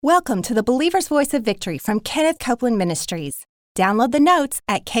Welcome to the Believer's Voice of Victory from Kenneth Copeland Ministries. Download the notes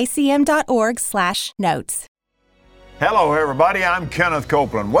at kcm.org/notes. Hello, everybody. I'm Kenneth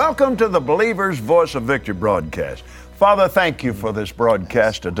Copeland. Welcome to the Believer's Voice of Victory broadcast. Father, thank you for this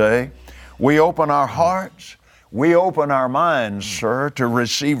broadcast today. We open our hearts. We open our minds, sir, to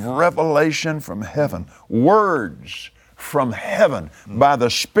receive revelation from heaven, words from heaven by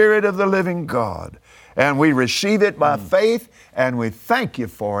the Spirit of the living God. And we receive it by faith, and we thank you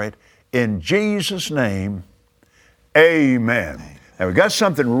for it in Jesus' name. Amen. Now, we've got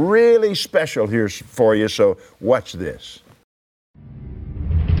something really special here for you, so watch this.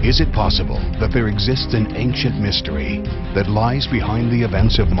 Is it possible that there exists an ancient mystery that lies behind the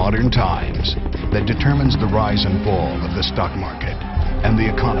events of modern times that determines the rise and fall of the stock market and the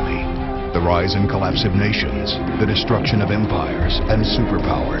economy, the rise and collapse of nations, the destruction of empires and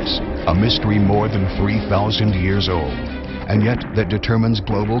superpowers, a mystery more than 3,000 years old, and yet that determines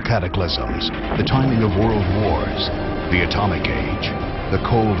global cataclysms, the timing of world wars, the atomic age, the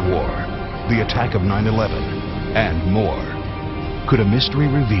Cold War, the attack of 9/11, and more? Could a mystery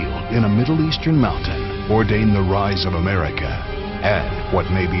revealed in a Middle Eastern mountain ordain the rise of America and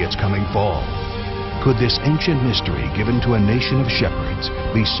what may be its coming fall? Could this ancient mystery given to a nation of shepherds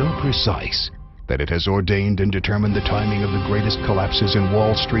be so precise that it has ordained and determined the timing of the greatest collapses in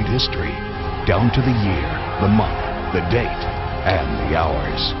Wall Street history, down to the year, the month, the date, and the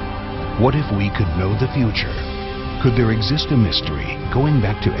hours? What if we could know the future? Could there exist a mystery going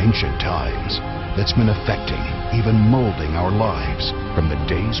back to ancient times that's been affecting, even molding our lives from the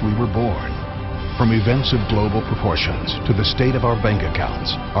days we were born? From events of global proportions to the state of our bank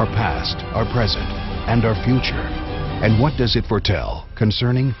accounts, our past, our present, and our future. And what does it foretell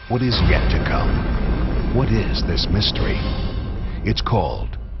concerning what is yet to come? What is this mystery? It's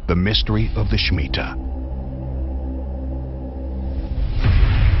called the mystery of the Shemitah.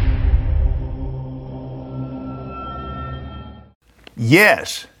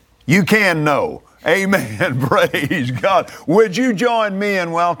 Yes, you can know. Amen. Praise God. Would you join me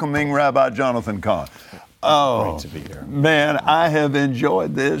in welcoming Rabbi Jonathan Cahn? Oh, great to be here. Man, I have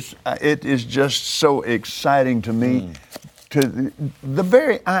enjoyed this. It is just so exciting to me. To the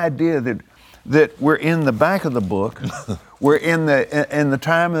very idea that we're in the back of the book, we're in the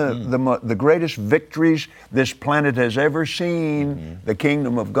time of the greatest victories this planet has ever seen the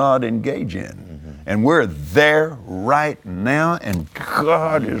kingdom of God engage in. And we're there right now, and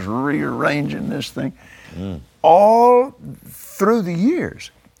God is rearranging this thing all through the years.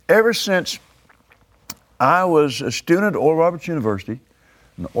 Ever since I was a student at Oral Roberts University,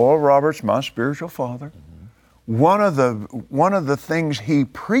 and Oral Roberts, my spiritual father, one of the things he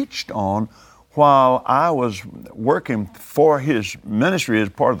preached on while I was working for his ministry as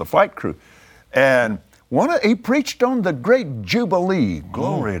part of the flight crew, and he preached on the great Jubilee.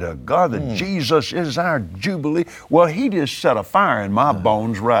 Glory to God that Jesus is our Jubilee. Well, he just set a fire in my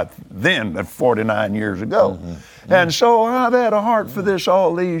bones right then, 49 years ago. And so I've had a heart for this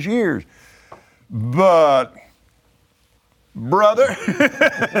all these years. But, brother,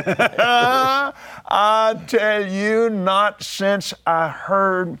 I tell you, not since I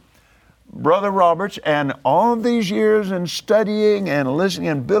heard Brother Roberts, and all these years in studying and listening,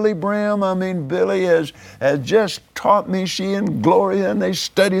 and Billy Brim, Billy has just taught me, she and Gloria, and they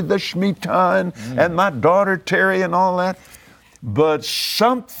studied the Shemitah, and my daughter Terry and all that. But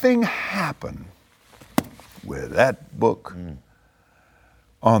something happened with that book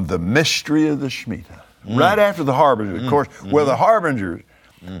on the mystery of the Shemitah. Right after the Harbingers, of course. Well, the Harbingers,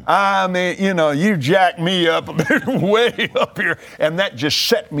 you jacked me up way up here, and that just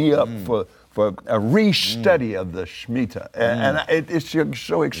set me up for a restudy of the Shemitah. And it's just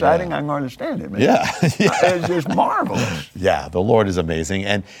so exciting, I can understand it, man. Yeah. It's just marvelous. Yeah, the Lord is amazing.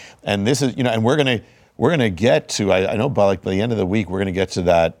 And this is, and we're gonna get to, I know by the end of the week, we're gonna get to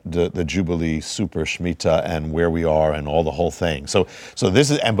that, the Jubilee Super Shemitah and where we are and all the whole thing. So this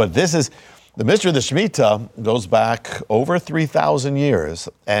is, the mystery of the Shemitah goes back over 3,000 years,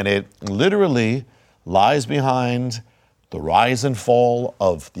 and it literally lies behind the rise and fall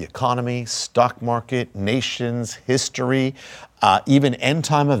of the economy, stock market, nations, history, even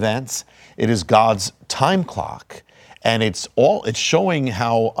end-time events. It is God's time clock, and it's showing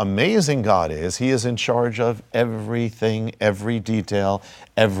how amazing God is. He is in charge of everything, every detail,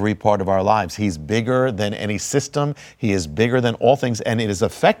 every part of our lives. He's bigger than any system. He is bigger than all things, and it has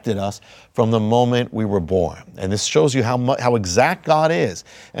affected us from the moment we were born. And this shows you how exact God is.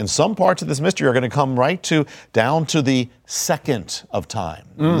 And some parts of this mystery are going to come down to the second of time,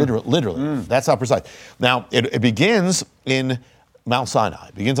 literally. That's how precise. Now, it begins in Mount Sinai.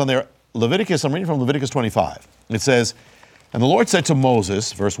 It begins on there. Leviticus, I'm reading from Leviticus 25. It says, And the Lord said to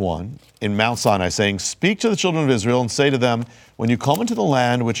Moses, verse 1, in Mount Sinai, saying, speak to the children of Israel and say to them, when you come into the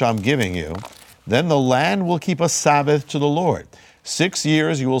land which I'm giving you, then the land will keep a Sabbath to the Lord. 6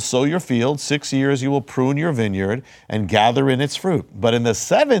 years you will sow your field, 6 years you will prune your vineyard and gather in its fruit. But in the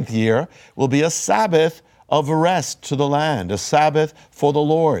 7th year will be a Sabbath of rest to the land, a Sabbath for the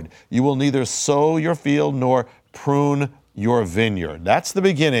Lord. You will neither sow your field nor prune your vineyard. That's the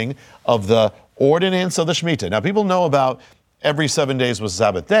beginning of the ordinance of the Shemitah. Now, people know about every 7 days was a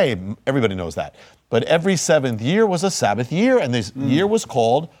Sabbath day. Everybody knows that. But every 7th year was a Sabbath year, and this year was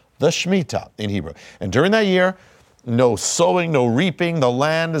called the Shemitah in Hebrew. And during that year, no sowing, no reaping. The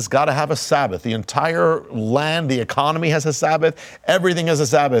land has got to have a Sabbath. The entire land, the economy has a Sabbath. Everything has a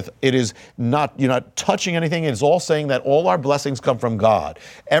Sabbath. It is not, you're not touching anything. It's all saying that all our blessings come from God.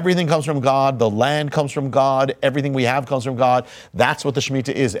 Everything comes from God. The land comes from God. Everything we have comes from God. That's what the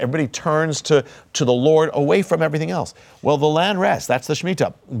Shemitah is. Everybody turns to the Lord away from everything else. Well, the land rests. That's the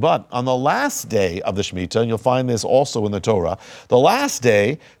Shemitah. But on the last day of the Shemitah, and you'll find this also in the Torah, the last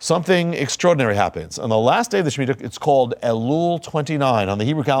day, something extraordinary happens. On the last day of the Shemitah, it's called Elul 29 on the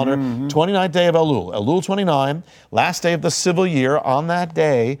Hebrew calendar, 29th day of Elul. Elul 29, last day of the civil year. On that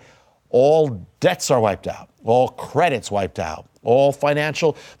day, all debts are wiped out, all credits wiped out, the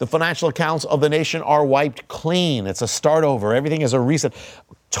financial accounts of the nation are wiped clean. It's a start over. Everything is a reset.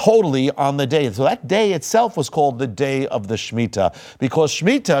 Totally on the day. So that day itself was called the day of the Shemitah, because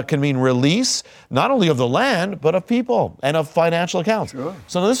Shemitah can mean release, not only of the land, but of people and of financial accounts. Sure.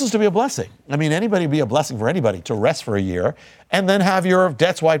 So this is to be a blessing. I mean, anybody would be a blessing for anybody to rest for a year and then have your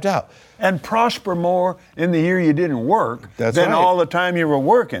debts wiped out. And prosper more in the year you didn't work than all the time you were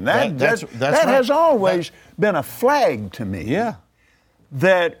working. That has always been a flag to me. Yeah.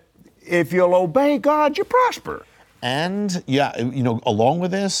 That if you'll obey God, you prosper. And along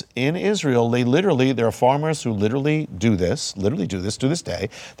with this, in Israel, there are farmers who literally do this to this day.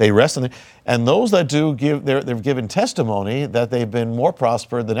 They rest and those that do they've given testimony that they've been more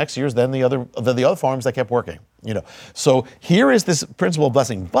prospered the next years than the other farms that kept working. So here is this principle of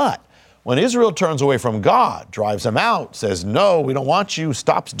blessing. But when Israel turns away from God, drives them out, says, no, we don't want you,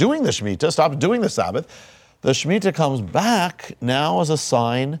 stops doing the Shemitah, stops doing the Sabbath, the Shemitah comes back now as a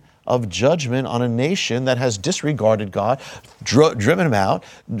sign of judgment on a nation that has disregarded God, driven him out,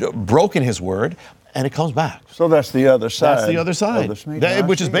 broken his word, and it comes back. So that's the other side. That's the other side,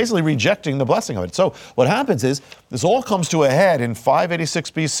 which is basically rejecting the blessing of it. So what happens is, this all comes to a head in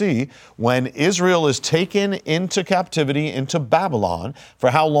 586 BC when Israel is taken into captivity into Babylon.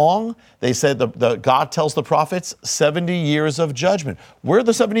 For how long? They said, God tells the prophets, 70 years of judgment. Where are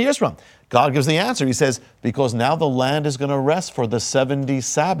the 70 years from? God gives the answer. He says, because now the land is going to rest for the 70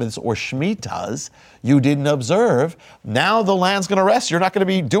 Sabbaths or Shemitahs you didn't observe. Now the land's going to rest. You're not going to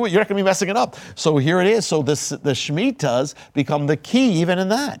be you're not going to be messing it up. So here it is. So the Shemitahs become the key even in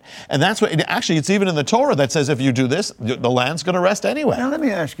that. And that's what, actually, it's even in the Torah that says if you do this, the land's going to rest anyway. Now let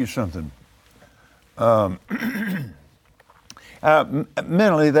me ask you something.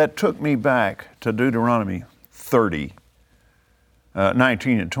 Mentally, that took me back to Deuteronomy 30,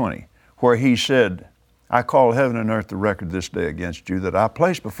 19 and 20. Where he said, I call heaven and earth to record this day against you, that I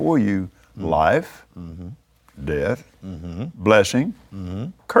place before you life, death, blessing,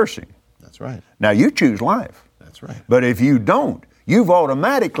 cursing. That's right. Now you choose life. That's right. But if you don't, you've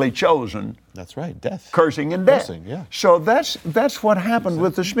automatically chosen that's right, death. Cursing and death. Cursing, yeah. So that's what happened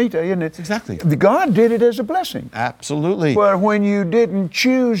with the Shemitah, isn't it? Exactly. God did it as a blessing. Absolutely. But when you didn't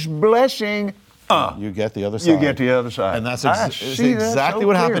choose blessing, you get the other side. You get the other side. And that's exactly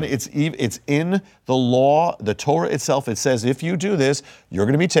what happened. It's in the law, the Torah itself. It says if you do this, you're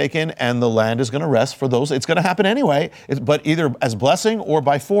going to be taken and the land is going to rest for those. It's going to happen anyway, but either as blessing or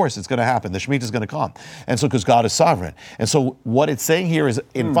by force it's going to happen. The Shemitah is going to come. And so because God is sovereign. And so what it's saying here is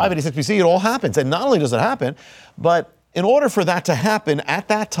in 586 BC, it all happens. And not only does it happen, but in order for that to happen at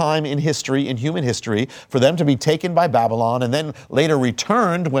that time in history, in human history, for them to be taken by Babylon and then later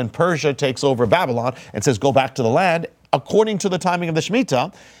returned when Persia takes over Babylon and says, go back to the land, according to the timing of the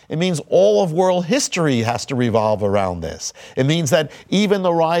Shemitah, it means all of world history has to revolve around this. It means that even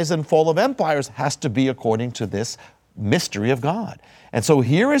the rise and fall of empires has to be according to this mystery of God. And so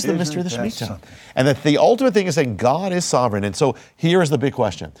here is the mystery of the Shemitah. And that the ultimate thing is that God is sovereign. And so here is the big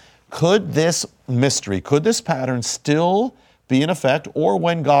question. Could this mystery, could this pattern still be in effect, or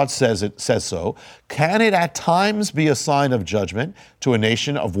when God says so? Can it at times be a sign of judgment to a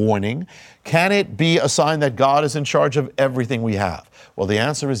nation, of warning? Can it be a sign that God is in charge of everything we have? Well, the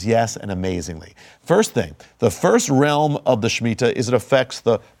answer is yes, and amazingly. First thing, the first realm of the Shemitah is it affects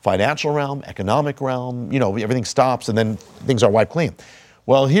the financial realm, economic realm, everything stops and then things are wiped clean.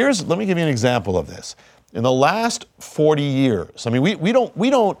 Well, let me give you an example of this. in the last 40 years, I mean, we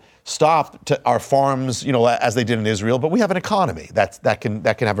don't stop to our farms, as they did in Israel, but we have an economy that can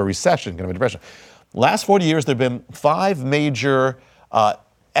have a recession, can have a depression. Last 40 years, there have been 5 major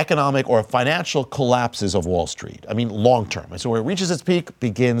economic or financial collapses of Wall Street. I mean, long term. And so where it reaches its peak,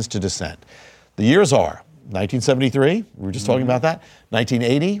 begins to descend. The years are 1973, we were just talking about that,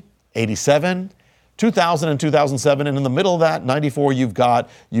 1980, 87, 2000 and 2007, and in the middle of that, 94, you've got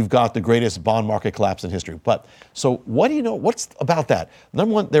the greatest bond market collapse in history. But so what do you know? What's about that?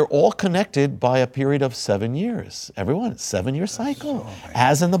 Number one, they're all connected by a period of 7 years. Everyone, 7-year cycle,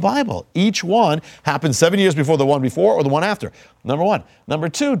 as in the Bible. Each one happens 7 years before the one before or the one after. Number one. Number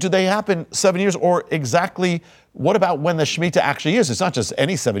two, do they happen 7 years or exactly? What about when the Shemitah actually is? It's not just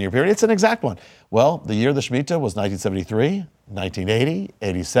any 7-year period, it's an exact one. Well, the year of the Shemitah was 1973, 1980,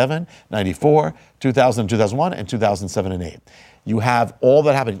 87, 94, 2000, 2001, and 2007 and 8. You have all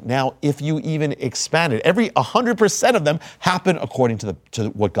that happening. Now, if you even expand it, 100% of them happen according to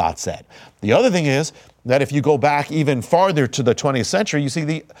what God said. The other thing is that if you go back even farther to the 20th century, you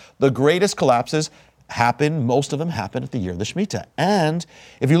see the greatest collapses happen, most of them happen at the year of the Shemitah. And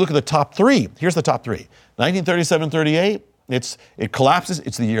if you look at the top 3, here's the top 3. 1937-38, it collapses,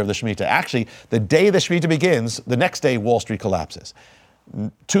 it's the year of the Shemitah. Actually, the day the Shemitah begins, the next day Wall Street collapses.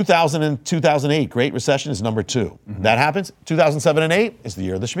 2000 and 2008, Great Recession is number 2. Mm-hmm. That happens. 2007 and 8 is the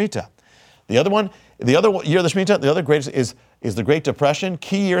year of the Shemitah. The other year of the Shemitah, the other greatest is the Great Depression.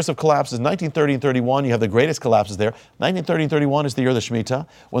 Key years of collapses, 1930 and 31, you have the greatest collapses there. 1930 and 31 is the year of the Shemitah.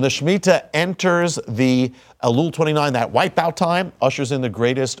 When the Shemitah enters the Elul 29, that wipeout time, ushers in the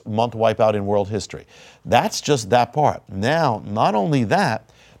greatest month wipeout in world history. That's just that part. Now, not only that,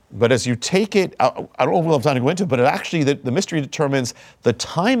 but as you take it, I don't know if we'll have time to go into it, but it actually, the mystery determines the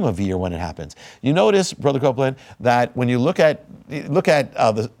time of year when it happens. You notice, Brother Copeland, that when you look at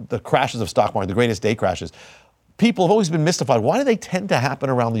the crashes of stock market, the greatest day crashes, people have always been mystified. Why do they tend to happen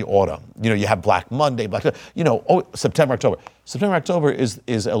around the autumn? You have Black Monday, September, October. September, October is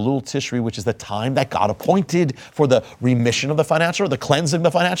Elul Tishri, which is the time that God appointed for the remission of the financial, or the cleansing of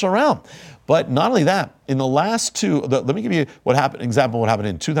the financial realm. But not only that, in the last let me give you what happened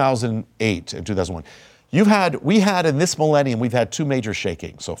in 2008 and 2001. We had in this millennium, we've had 2 major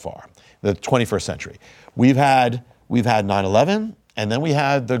shakings so far, the 21st century. We've had 9/11, and then we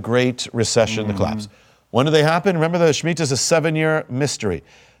had the Great Recession, the collapse. When do they happen? Remember, the Shemitah is a 7-year mystery.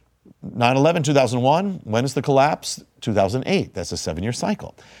 9/11, 2001. When is the collapse? 2008. That's a 7-year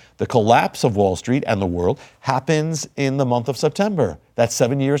cycle. The collapse of Wall Street and the world happens in the month of September. That's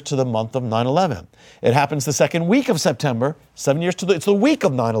 7 years to the month of 9/11. It happens the second week of September, 7 years it's the week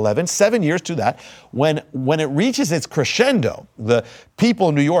of 9/11, 7 years to that. When it reaches its crescendo, the people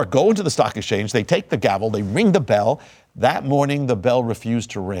in New York go into the stock exchange, they take the gavel, they ring the bell. That morning, the bell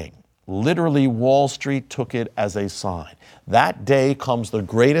refused to ring. Literally, Wall Street took it as a sign. That day comes the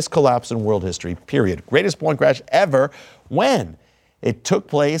greatest collapse in world history, period. Greatest point crash ever. When? It took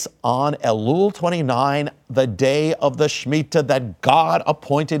place on Elul 29, the day of the Shemitah that God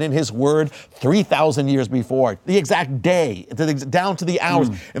appointed in His Word 3,000 years before. The exact day, down to the hours.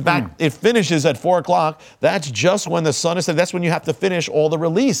 In fact, it finishes at 4 o'clock. That's just when the sun is set. That's when you have to finish all the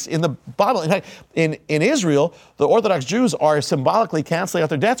release in the Bible. In fact, in Israel, the Orthodox Jews are symbolically canceling out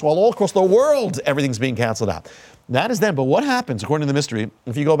their debts, while all across the world, everything's being canceled out. That is then. But what happens, according to the mystery,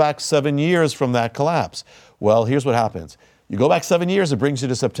 if you go back 7 years from that collapse? Well, here's what happens. You go back 7 years, it brings you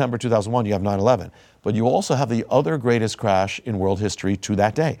to September 2001, you have 9/11. But you also have the other greatest crash in world history to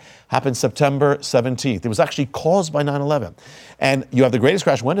that day. Happened September 17th. It was actually caused by 9/11. And you have the greatest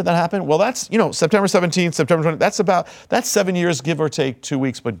crash. When did that happen? Well, that's, September 17th, September 20th. That's 7 years, give or take 2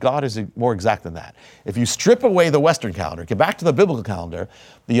 weeks, but God is more exact than that. If you strip away the Western calendar, get back to the biblical calendar,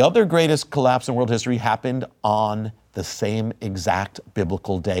 the other greatest collapse in world history happened on the same exact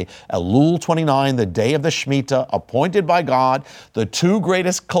biblical day. Elul 29, the day of the Shemitah, appointed by God. The 2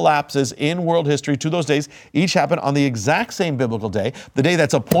 greatest collapses in world history to those days each happen on the exact same biblical day. The day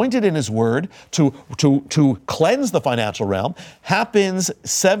that's appointed in His Word to cleanse the financial realm happens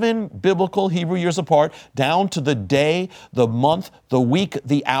 7 biblical Hebrew years apart, down to the day, the month, the week,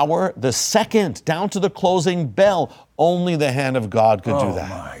 the hour, the second, down to the closing bell. Only the hand of God could do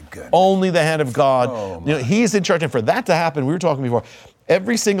that. Oh, my goodness. Only the hand of God. He's in charge. And for that to happen, we were talking before,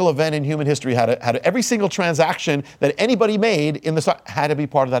 every single event in human history every single transaction that anybody made in the stock had to be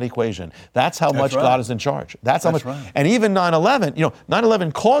part of that equation. That's how much God is in charge. That's how much. Right. And even 9/11,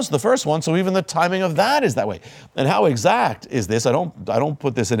 9/11 caused the first one, so even the timing of that is that way. And how exact is this? I don't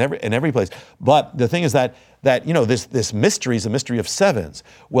put this in every place. But the thing is that this mystery is a mystery of sevens.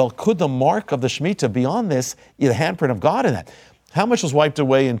 Well, could the mark of the Shemitah be on this, the handprint of God in that? How much was wiped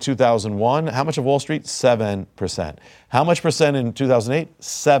away in 2001? How much of Wall Street? 7%. How much percent in 2008?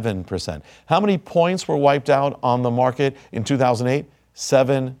 7%. How many points were wiped out on the market in 2008?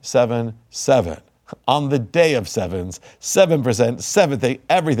 777. On the day of sevens, 7%, seventh day,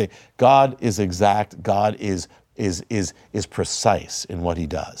 everything. God is exact. God is precise in what he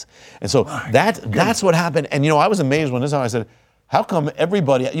does. And so that's what happened. And, I was amazed when this happened. I said, how come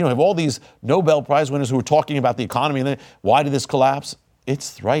everybody, have all these Nobel Prize winners who are talking about the economy and then why did this collapse?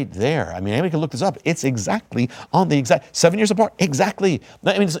 It's right there. I mean, anybody can look this up. It's exactly on the exact 7 years apart. Exactly.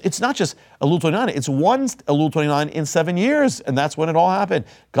 I mean, it's not just Elul 29. It's one Elul 29 in 7 years, and that's when it all happened.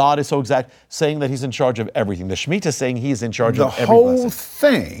 God is so exact, saying that he's in charge of everything. The Shemitah saying he's in charge of every blessing. The whole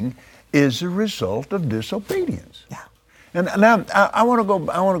thing is a result of disobedience. Yeah. And now I want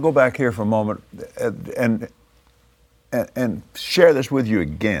to go back here for a moment and share this with you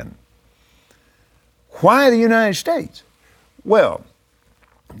again. Why the United States? Well,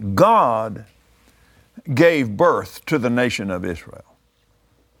 God gave birth to the nation of Israel.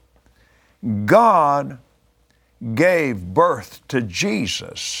 God gave birth to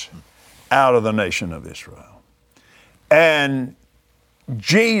Jesus out of the nation of Israel. And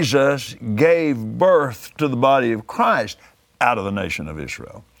Jesus gave birth to the body of Christ out of the nation of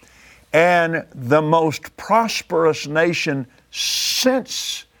Israel. And the most prosperous nation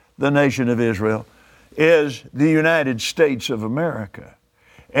since the nation of Israel is the United States of America.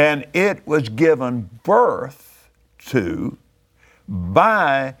 And it was given birth to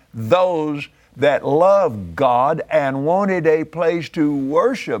by those that loved God and wanted a place to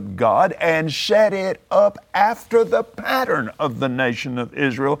worship God and set it up after the pattern of the nation of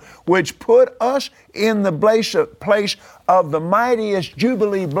Israel, which put us in the place of the mightiest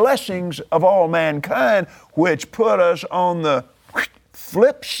Jubilee blessings of all mankind, which put us on the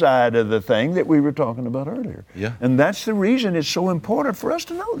flip side of the thing that we were talking about earlier. Yeah. And that's the reason it's so important for us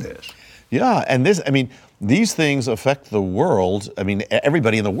to know this. Yeah, and these things affect the world. I mean,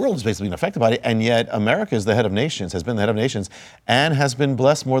 everybody in the world is basically affected by it, and yet America is the head of nations, has been the head of nations, and has been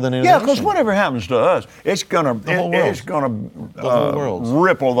blessed more than any nation. Yeah, because whatever happens to us, it's gonna ripple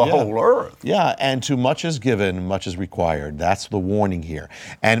the whole earth. Yeah, and too much is given, much is required. That's the warning here.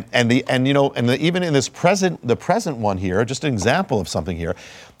 And even in the present one here, just an example of something here.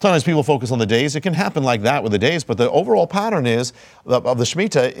 Sometimes people focus on the days. It can happen like that with the days, but the overall pattern of the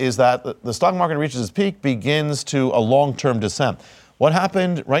Shemitah is that the stock market reaches its peak, begins to a long-term descent. What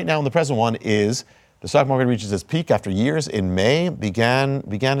happened right now in the present one is the stock market reaches its peak after years in May, began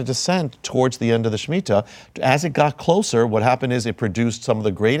a descent towards the end of the Shemitah. As it got closer, what happened is it produced some of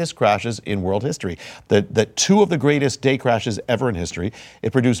the greatest crashes in world history. The two of the greatest day crashes ever in history.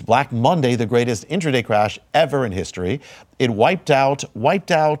 It produced Black Monday, the greatest intraday crash ever in history. It wiped out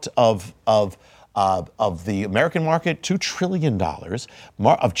of the American market, $2 trillion.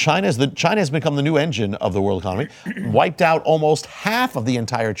 Of China has become the new engine of the world economy. Wiped out almost half of the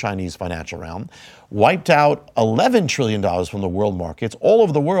entire Chinese financial realm. Wiped out $11 trillion from the world markets all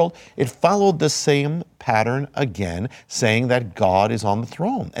over the world. It followed the same pattern again, saying that God is on the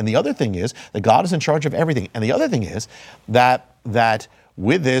throne. And the other thing is that God is in charge of everything. And the other thing is that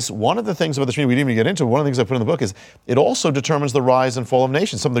with this, one of the things about the Shemitah we didn't even get into, one of the things I put in the book is it also determines the rise and fall of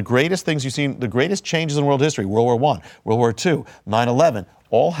nations. Some of the greatest things you've seen, the greatest changes in world history, World War I, World War II, 9/11,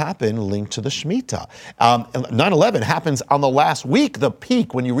 all happen linked to the Shemitah. 9/11 happens on the last week, the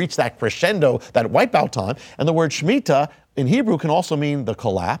peak, when you reach that crescendo, that wipeout time. And the word Shemitah in Hebrew can also mean the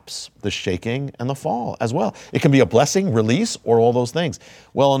collapse, the shaking, and the fall as well. It can be a blessing, release, or all those things.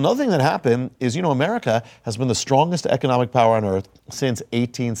 Well, another thing that happened is, America has been the strongest economic power on earth since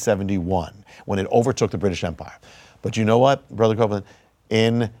 1871, when it overtook the British Empire. But you know what, Brother Copeland?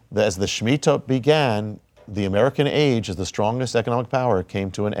 As the Shemitah began, the American age as the strongest economic power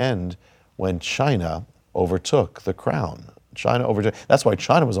came to an end when China overtook the crown. That's why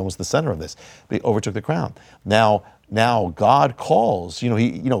China was almost the center of this. They overtook the crown. Now God calls.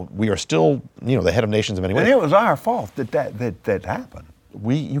 We are still, the head of nations in many ways. And it was our fault that happened.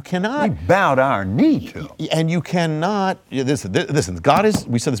 You cannot. We bowed our knee to him. And you cannot. Listen. God is.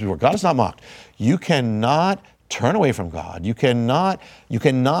 We said this before. God is not mocked. You cannot turn away from God. You cannot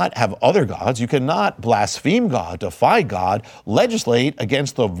have other gods. You cannot blaspheme God, defy God, legislate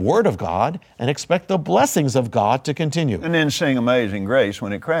against the word of God, and expect the blessings of God to continue. And then sing Amazing Grace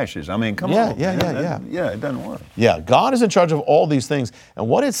when it crashes. I mean, come on. Yeah, it doesn't work. Yeah, God is in charge of all these things. And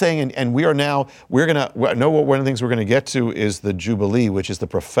what it's saying, and one of the things we're going to get to is the Jubilee, which is the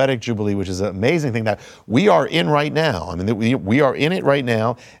prophetic Jubilee, which is an amazing thing that we are in right now. I mean, we are in it right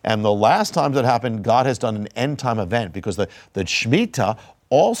now. And the last time that happened, God has done an end time event, because the Shemitah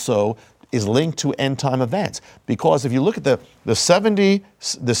also is linked to end time events. Because if you look at the 70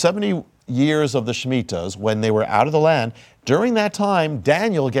 years of the Shemitahs when they were out of the land, during that time,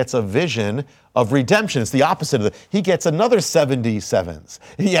 Daniel gets a vision of redemption. It's the opposite of he gets another 77s.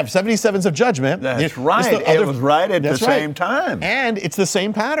 You have 77s of judgment. That's right. It was right at the same time. And it's the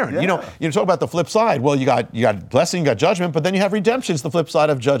same pattern. Yeah. You talk about the flip side. Well, you got blessing, you got judgment, but then you have redemption. It's the flip side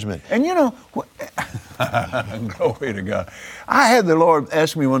of judgment. And glory to God. I had the Lord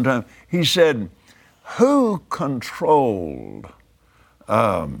ask me one time, he said, who controlled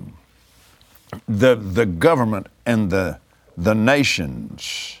the government and the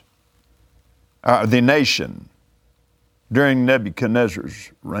nations, the nation during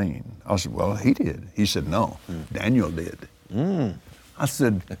Nebuchadnezzar's reign? I said, well, he did. He said, no, Daniel did. I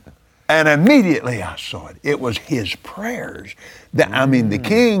said, and immediately I saw it. It was his prayers. The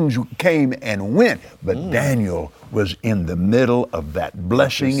kings came and went, but Daniel was in the middle of that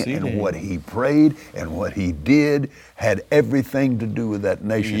blessing, and what he prayed and what he did had everything to do with that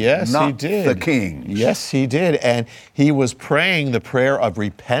nation. Yes, not he did. The kings. Yes, he did. And he was praying the prayer of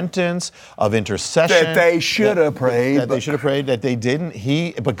repentance, of intercession. That they should have prayed. That they should have prayed, that they didn't.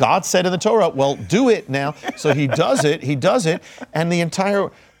 But God said in the Torah, well, do it now. So he does it. He does it. And the entire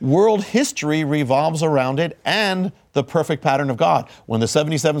world history revolves around it and the perfect pattern of God. When the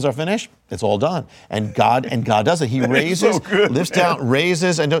 77s are finished, it's all done. And God does it. He raises, lifts down,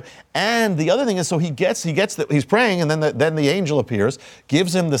 raises, and the other thing is, so he's praying, and then the angel appears,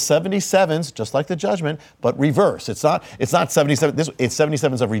 gives him the 77s, just like the judgment, but reverse. It's not 77. It's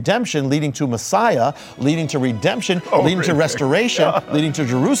 77s of redemption, leading to Messiah, leading to redemption, leading to restoration, leading to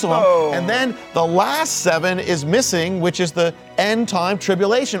Jerusalem, and then the last 7 is missing, which is the end time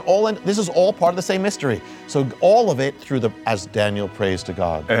tribulation. This is all part of the same mystery. So all of it as Daniel prays to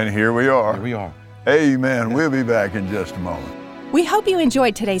God. And here we are. Here we are. Amen. We'll be back in just a moment. We hope you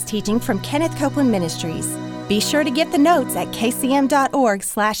enjoyed today's teaching from Kenneth Copeland Ministries. Be sure to get the notes at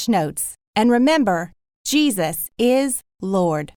kcm.org/notes. And remember, Jesus is Lord.